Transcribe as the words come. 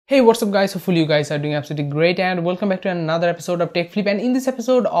Hey, what's up guys? Hopefully you guys are doing absolutely great and welcome back to another episode of TechFlip. And in this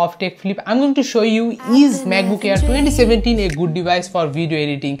episode of TechFlip, I'm going to show you is MacBook Air 2017 a good device for video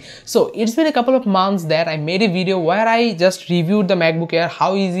editing. So it's been a couple of months that I made a video where I just reviewed the MacBook Air,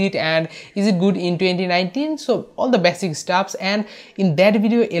 how is it and is it good in 2019, so all the basic stuffs. And in that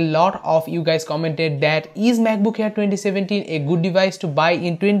video a lot of you guys commented that is MacBook Air 2017 a good device to buy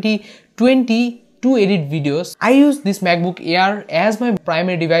in 2020 to edit videos. I use this MacBook Air as my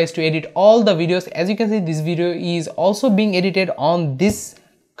primary device to edit all the videos. As you can see, this video is also being edited on this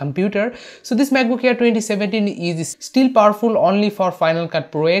computer. So this MacBook Air 2017 is still powerful only for Final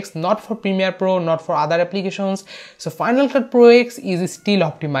Cut Pro X, not for Premiere Pro, not for other applications. So Final Cut Pro X is still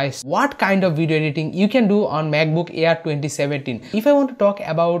optimized. What kind of video editing you can do on MacBook Air 2017? If I want to talk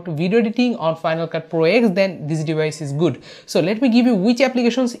about video editing on Final Cut Pro X, then this device is good. So let me give you which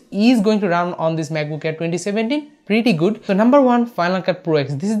applications is going to run on this MacBook Air 2017. Pretty good. So number one, Final Cut Pro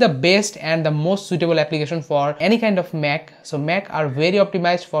X. This is the best and the most suitable application for any kind of Mac. So Mac are very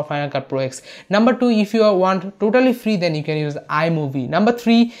optimized for Final Cut Pro X. Number two, if you want totally free, then you can use iMovie. Number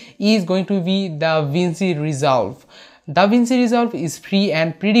three is going to be the DaVinci Resolve. DaVinci Resolve is free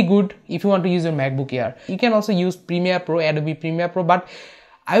and pretty good if you want to use your MacBook Air. You can also use Premiere Pro, Adobe Premiere Pro, but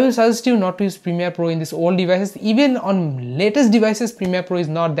I will suggest you not to use Premiere Pro in these old devices. Even on latest devices, Premiere Pro is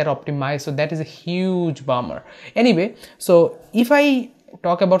not that optimized, so that is a huge bummer. Anyway, so if I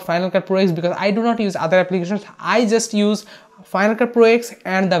talk about Final Cut Pro X, because I do not use other applications, I just use Final Cut Pro X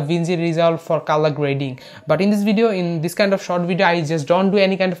and the DaVinci Resolve for color grading. But in this video, in this kind of short video, I just don't do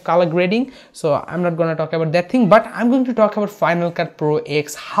any kind of color grading, so I'm not gonna talk about that thing, but I'm going to talk about Final Cut Pro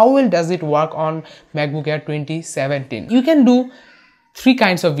X. How well does it work on MacBook Air 2017? You can do three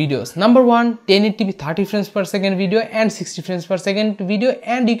kinds of videos. Number one, 1080p 30 frames per second video and 60 frames per second video,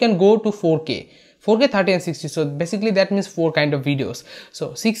 and you can go to 4K, 30 and 60. So basically that means four kind of videos. So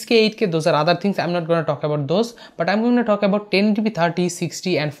 6K, 8K, those are other things. I'm not going to talk about those, but I'm going to talk about 1080p 30,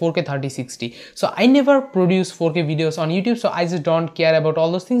 60 and 4K 30, 60. So I never produce 4K videos on YouTube, so I just don't care about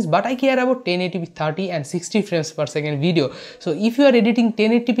all those things, but I care about 1080p 30 and 60 frames per second video. So if you are editing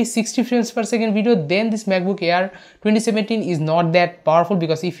 1080p 60 frames per second video, then this MacBook Air 2017 is not that powerful,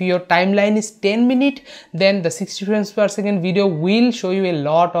 because if your timeline is 10 minutes, then the 60 frames per second video will show you a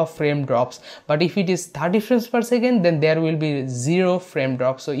lot of frame drops. But if it is 30 frames per second, then there will be 0 frame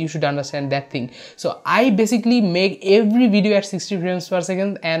drop. So you should understand that thing. So I basically make every video at 60 frames per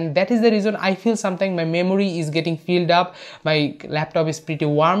second, and that is the reason I feel sometimes my memory is getting filled up, my laptop is pretty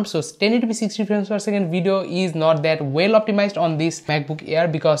warm. So 1080p 60 frames per second video is not that well optimized on this MacBook Air,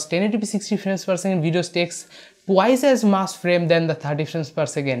 because 1080p 60 frames per second videos takes twice as much frame than the 30 frames per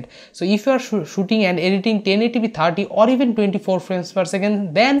second. So if you are shooting and editing 1080p 30 or even 24 frames per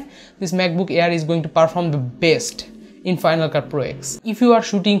second, then this MacBook Air is going to perform the best in Final Cut Pro X. If you are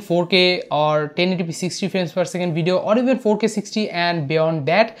shooting 4K or 1080p 60 frames per second video, or even 4K 60 and beyond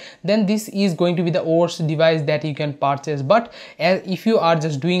that, then this is going to be the worst device that you can purchase. But if you are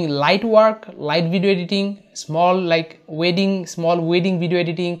just doing light work, light video editing, small wedding video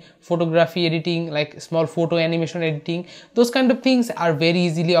editing, photography editing, like small photo animation editing, those kind of things are very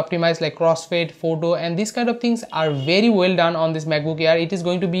easily optimized, like crossfade photo, and these kind of things are very well done on this MacBook Air. It is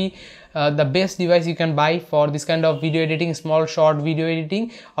going to be the best device you can buy for this kind of video editing, small short video editing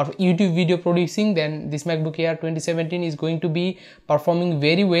or YouTube video producing. Then this MacBook Air 2017 is going to be performing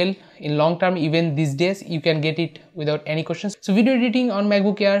very well in long term. Even these days you can get it without any questions. So video editing on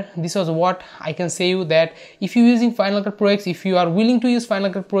MacBook Air, this was what I can say you, that if you're using Final Cut Pro X, if you are willing to use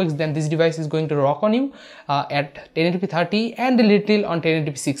Final Cut Pro X, then this device is going to rock on you at 1080p 30 and a little on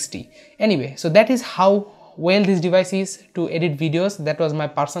 1080p 60. Anyway, so that is how well this device is to edit videos. That was my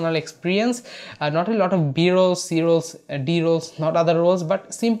personal experience. Not a lot of B-rolls, C-rolls, D-rolls, not other rolls,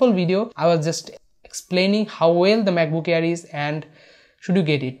 but simple video. I was just explaining how well the MacBook Air is and should you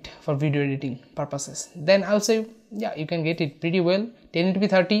get it for video editing purposes. Then I'll say, yeah, you can get it pretty well. 1080p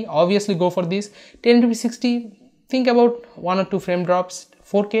 30, obviously go for this. 1080p 60, think about 1 or 2 frame drops.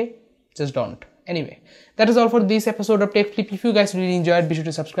 4K, just don't. Anyway, that is all for this episode of TechFlip. If you guys really enjoyed, be sure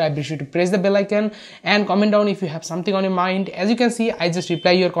to subscribe, be sure to press the bell icon and comment down if you have something on your mind. As you can see, I just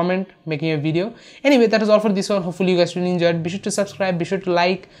reply your comment making a video. Anyway, that is all for this one. Hopefully you guys really enjoyed. Be sure to subscribe, be sure to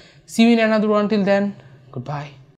like. See you in another one. Till then, goodbye.